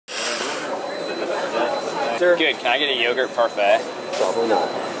after? Good. Can I get a yogurt parfait? Probably not.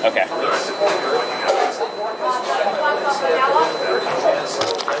 Okay.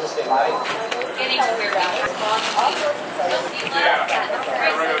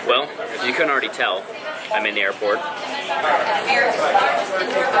 Well, if you couldn't already tell, I'm in the airport.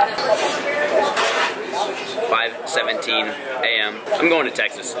 5:17 a.m. I'm going to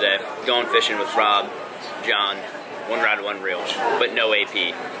Texas today. Going fishing with Rob, John, one rod, one reel, but no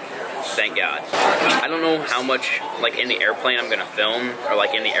AP. Thank God. I don't know how much, like, in the airplane I'm gonna film, or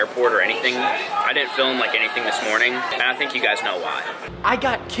like in the airport or anything. I didn't film like anything this morning, and I think you guys know why. I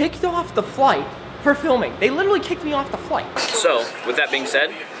got kicked off the flight for filming. They literally kicked me off the flight. So, with that being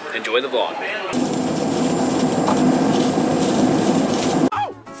said, enjoy the vlog.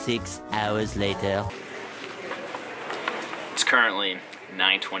 6 hours later. It's currently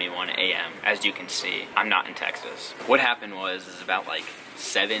 9:21 a.m. As you can see, I'm not in Texas. What happened was, is about like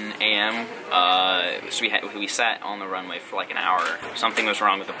 7 a.m. So we sat on the runway for like an hour. Something was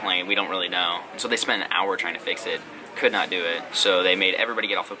wrong with the plane, we don't really know. And so they spent an hour trying to fix it. Could not do it. So they made everybody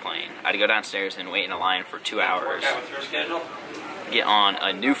get off the plane. I had to go downstairs and wait in a line for 2 hours. Get on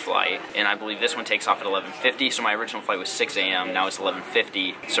a new flight, and I believe this one takes off at 11:50, so my original flight was 6 a.m., now it's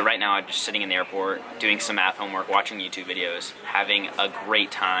 11:50. So right now I'm just sitting in the airport, doing some math homework, watching YouTube videos, having a great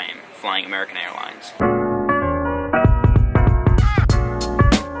time flying American Airlines.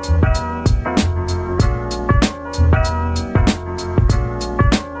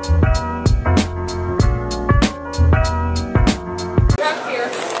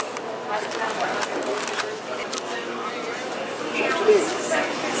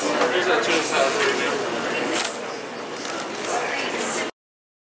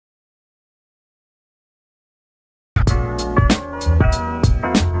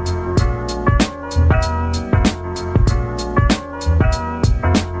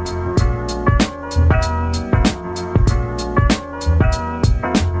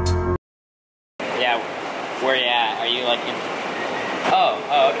 Where you at? Are you like in... Oh,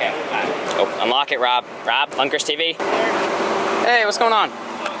 okay. Oh, unlock it, Rob. Rob, Lunkers TV. Hey, what's going on?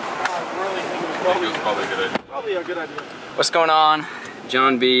 Probably a good idea. What's going on?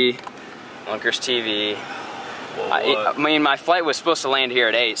 John B, Lunkers TV. I mean, my flight was supposed to land here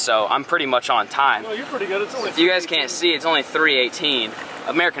at 8, so I'm pretty much on time. No, you're pretty good. It's only. If you guys can't see, it's only 3:18.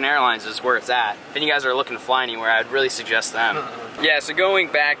 American Airlines is where it's at. If you guys are looking to fly anywhere, I'd really suggest them. Yeah, so going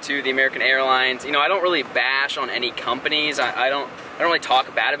back to the American Airlines, you know, I don't really bash on any companies. I don't really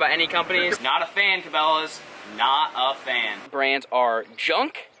talk bad about any companies. Not a fan, Cabela's. Not a fan. Brands are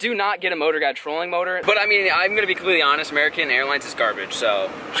junk. Do not get a Motor Guide trolling motor. But I mean, I'm gonna be completely honest, American Airlines is garbage, so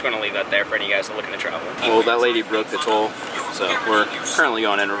I'm just gonna leave that there for any of you guys looking to travel. Well, that lady broke the toll, so we're currently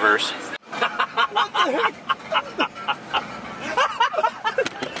going in reverse.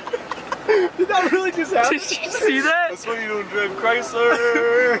 Did that really just happen? Did you see that? That's why you don't drive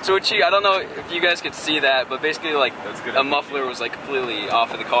Chrysler. So I don't know if you guys could see that, but basically like a muffler was like completely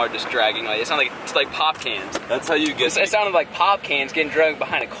off of the car, just dragging. Like it sounded like it's like pop cans. That's how you get. It sounded like pop cans getting dragged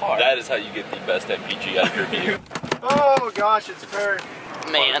behind a car. That is how you get the best MPG out of your view. Oh gosh, it's Peric.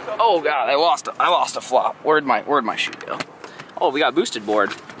 Man, oh god, I lost a flop. Where'd my shoe go? Oh, we got boosted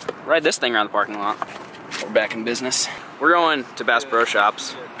board. Ride this thing around the parking lot. We're back in business. We're going to Bass Pro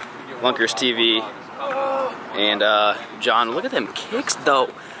Shops, Lunkers TV, and John. Look at them kicks though.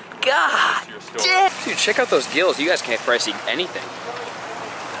 God damn. Dude, check out those gills. You guys can't probably see anything.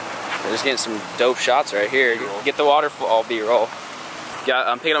 We're just getting some dope shots right here. Get the waterfall. I'll be roll. Yeah,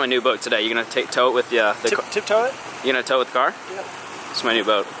 I'm picking up my new boat today. You gonna tow it with the Tiptoe it? You gonna tow it with the car? Yeah. It's my new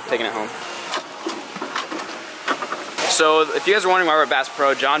boat. Taking it home. So if you guys are wondering why we're at Bass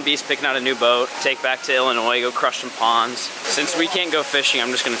Pro, John B's picking out a new boat. Take back to Illinois, go crush some ponds. Since we can't go fishing, I'm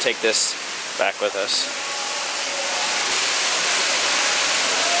just gonna take this back with us.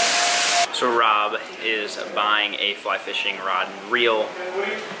 So Rob is buying a fly fishing rod and reel.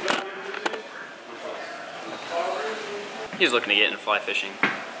 He's looking to get into fly fishing.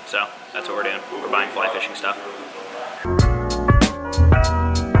 So that's what we're doing. We're buying fly fishing stuff.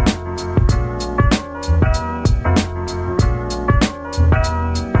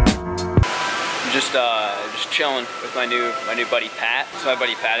 Just chilling with my new buddy Pat. It's my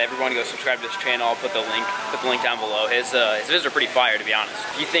buddy Pat. Everyone go subscribe to this channel. I'll put the link down below. His vids are pretty fire, to be honest.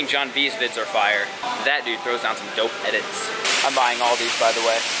 If you think John B's vids are fire, that dude throws down some dope edits. I'm buying all these, by the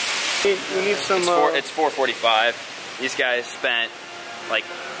way. We need some. It's $4.45. These guys spent like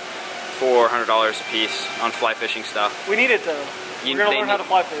 $400 a piece on fly fishing stuff. We need it though. We're gonna learn how to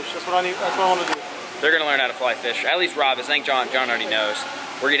fly fish. That's what I need. That's what I want to do. They're gonna learn how to fly fish. At least Rob is. I think John already knows.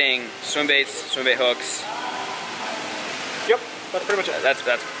 We're getting swim baits, swim bait hooks. Yep, that's pretty much it. That's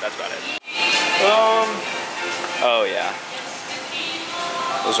about it. Oh yeah.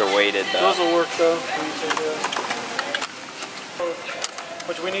 Those are weighted though. Those will work though.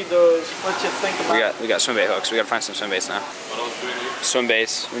 But we need those. Let's just think about. We got swim bait hooks. We gotta find some swim baits now. What else do we need? Swim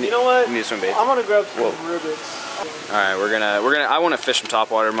baits. You know what? We need swim bait. I'm gonna grab some rivets. All right, we're gonna. I want to fish some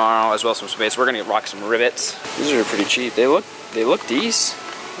topwater tomorrow as well as some swim baits. We're gonna rock some rivets. These are pretty cheap. They look decent.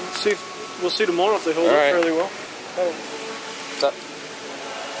 Let's see. We'll see tomorrow if they hold up fairly well. Oh. What's up?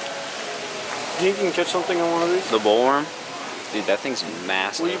 Do you think you can catch something on one of these? The bullworm, dude. That thing's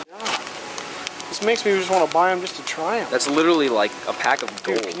massive. This makes me just want to buy them just to try them. That's literally like a pack of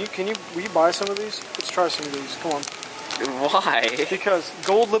gold. Dude, will you buy some of these? Let's try some of these. Come on. Why? Because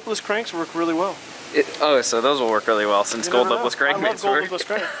gold lipless cranks work really well. So those will work really well since gold lipless crankbaits work. Gold lipless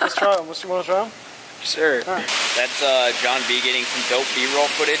crank. Let's try them. You want to try them? Sure. Right. That's John B getting some dope B-roll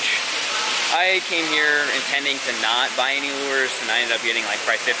footage. I came here intending to not buy any lures, and I ended up getting like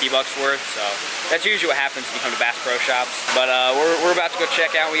probably 50 bucks worth. So that's usually what happens when you come to Bass Pro Shops. But we're about to go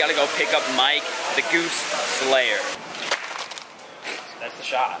check out. We got to go pick up Mike, the Goose Slayer. That's the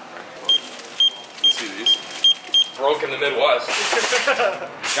shot. You see these? Broke in the Midwest.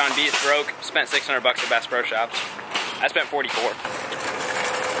 John B is broke. Spent 600 bucks at Bass Pro Shops. I spent 44.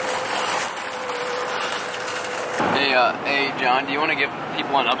 Hey, John, do you want to give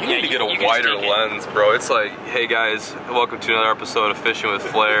people an update? You need to get a wider lens, bro. It's like, hey guys, welcome to another episode of Fishing with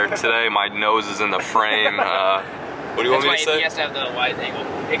Flair. Today, my nose is in the frame. What do you want me to say? He has to have the wide angle.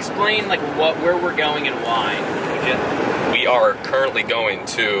 Explain like where we're going and why. We are currently going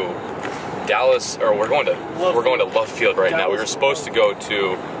to Dallas, or we're going to Love Field right now. We were supposed to go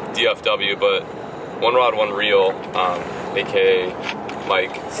to DFW, but One Rod One Reel, aka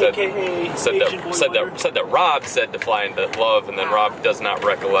Mike said that Rob said to fly into Love, and then Rob does not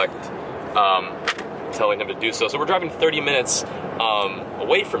recollect telling him to do so. So we're driving 30 minutes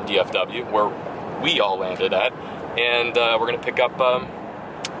away from DFW, where we all landed at, and we're gonna pick up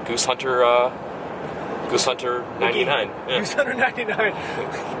Goose Hunter 99. Yeah. Goose Hunter 99.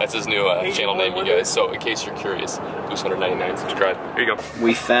 That's his new channel name, you guys. So in case you're curious, Goose Hunter 99. Subscribe. Here you go.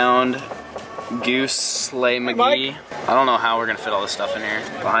 We found Goose Slay McGee. I don't know how we're gonna fit all this stuff in here.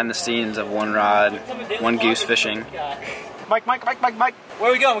 Behind the scenes of One Rod, One Goose fishing. Mike. Where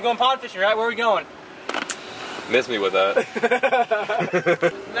are we going? We're going pond fishing, right? Where are we going? Miss me with that.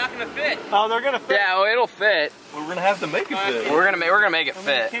 It's not gonna fit. Oh, they're gonna fit. Yeah, well, it'll fit. We're gonna have to make it fit. We're gonna make it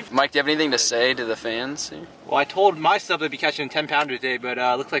fit. Mike, do you have anything to say to the fans here? Well, I told my sub they'd be catching 10 pounders today, but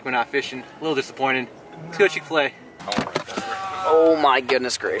looks like we're not fishing. A little disappointed. Let's go Chick-fil-A. Oh my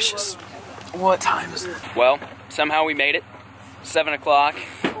goodness gracious. What time is it? Well, somehow we made it. 7 o'clock.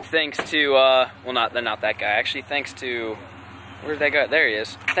 Thanks to, well, not that guy. Actually, thanks to, where'd that go? There he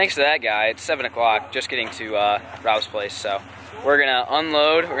is. Thanks to that guy, it's 7 o'clock, just getting to Rob's place. So we're gonna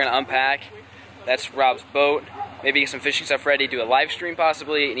unload, we're gonna unpack. That's Rob's boat. Maybe get some fishing stuff ready, do a live stream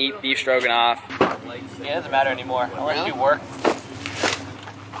possibly, and eat beef stroganoff. Yeah, it doesn't matter anymore. Unless you work.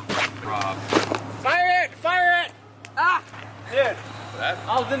 Rob. Fire it! Fire it! Ah! Dude.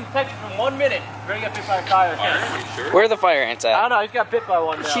 I was in Texas for 1 minute. We're gonna get bit by a fire ant. Sure? Where are the fire ants I at? don't know, he's got bit by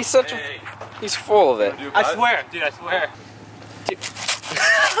one now. He's such a, he's full of it. I swear, dude, I swear.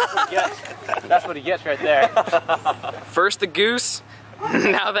 That's what he gets right there. First the goose,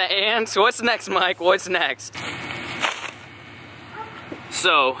 now the ants. What's next, Mike? What's next?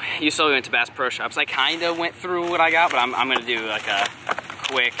 So, you saw we went to Bass Pro Shops. I kind of went through what I got, but I'm going to do like a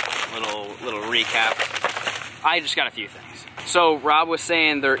quick little recap. I just got a few things. So, Rob was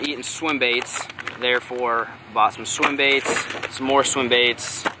saying they're eating swim baits, therefore bought some swim baits, some more swim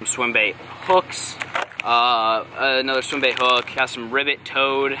baits, some swim bait hooks, another swim bait hook, got some rivet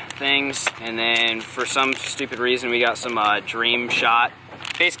toad things, and then for some stupid reason we got some dream shot,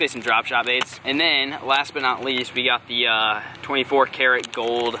 basically some drop shot baits. And then last but not least we got the 24 karat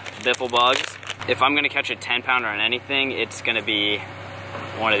gold biffle bugs. If I'm gonna catch a 10 pounder on anything, it's gonna be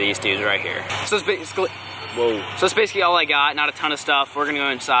one of these dudes right here. So it's basically, whoa. So that's basically all I got, not a ton of stuff. We're gonna go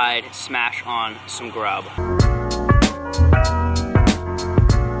inside, smash on some grub.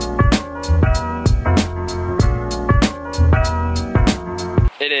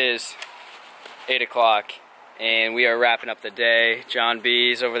 It is 8 o'clock and we are wrapping up the day. John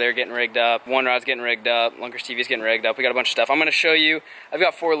B's over there getting rigged up. One Rod's getting rigged up. Lunkers TV's getting rigged up. We got a bunch of stuff. I'm gonna show you, I've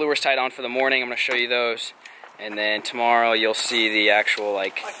got 4 lures tied on for the morning. I'm gonna show you those. And then tomorrow you'll see the actual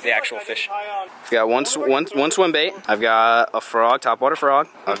fish. I've got one swim bait. I've got a frog, topwater frog.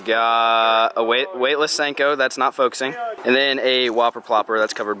 I've got a weightless Senko that's not focusing, and then a whopper plopper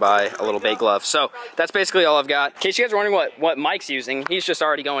that's covered by a little bait glove. So that's basically all I've got. In case you guys are wondering what Mike's using, he's just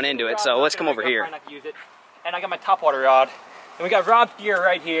already going into it. So let's come over here. And I got my topwater rod. And we got Rob's gear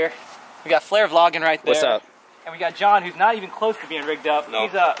right here. We got Flair vlogging right there. What's up? And we got John, who's not even close to being rigged up.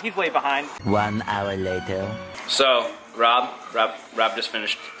 Nope. He's way behind. 1 hour later. So, Rob just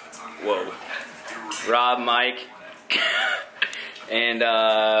finished. Whoa. Rob, Mike, and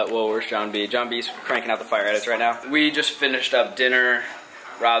well, where's John B? John B's cranking out the fire edits right now. We just finished up dinner,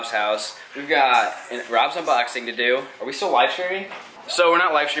 Rob's house. We've got Rob's unboxing to do. Are we still live streaming? So we're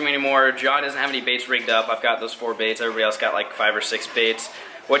not live streaming anymore. John doesn't have any baits rigged up. I've got those 4 baits. Everybody else got like 5 or 6 baits.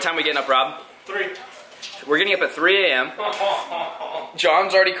 What time are we getting up, Rob? 3. We're getting up at 3 a.m.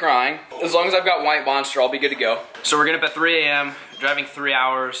 John's already crying. As long as I've got White Monster, I'll be good to go. So we're getting up at 3 a.m., driving 3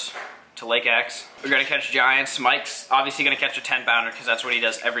 hours to Lake X. We're gonna catch giants. Mike's obviously gonna catch a 10-pounder because that's what he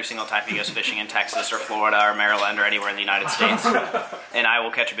does every single time he goes fishing in Texas or Florida or Maryland or anywhere in the United States. And I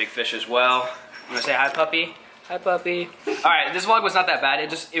will catch a big fish as well. I'm gonna say hi, puppy. Hi, puppy. All right, this vlog was not that bad.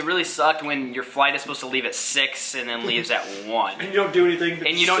 It really sucked when your flight is supposed to leave at 6 and then leaves at 1. And you don't do anything.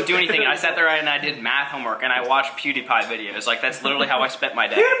 And you don't do anything. And I sat there and I did math homework and I watched PewDiePie videos. Like, that's literally how I spent my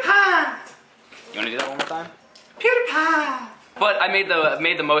day. PewDiePie! You wanna do that one more time? PewDiePie! But I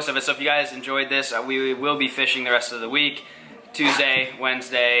made the most of it, so if you guys enjoyed this, we will be fishing the rest of the week. Tuesday,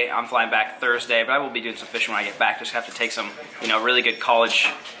 Wednesday, I'm flying back Thursday, but I will be doing some fishing when I get back. Just have to take some, really good college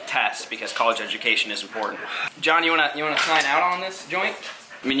tests because college education is important. John, you wanna sign out on this joint?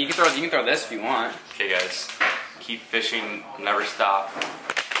 I mean, you can throw this if you want. Okay, guys, keep fishing, never stop.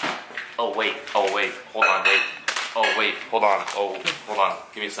 Oh wait, hold on, wait. Oh wait, hold on.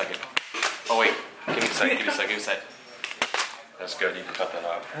 Give me a second. Oh wait, give me a second. That's good. You can cut that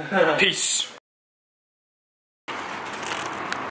out. Peace.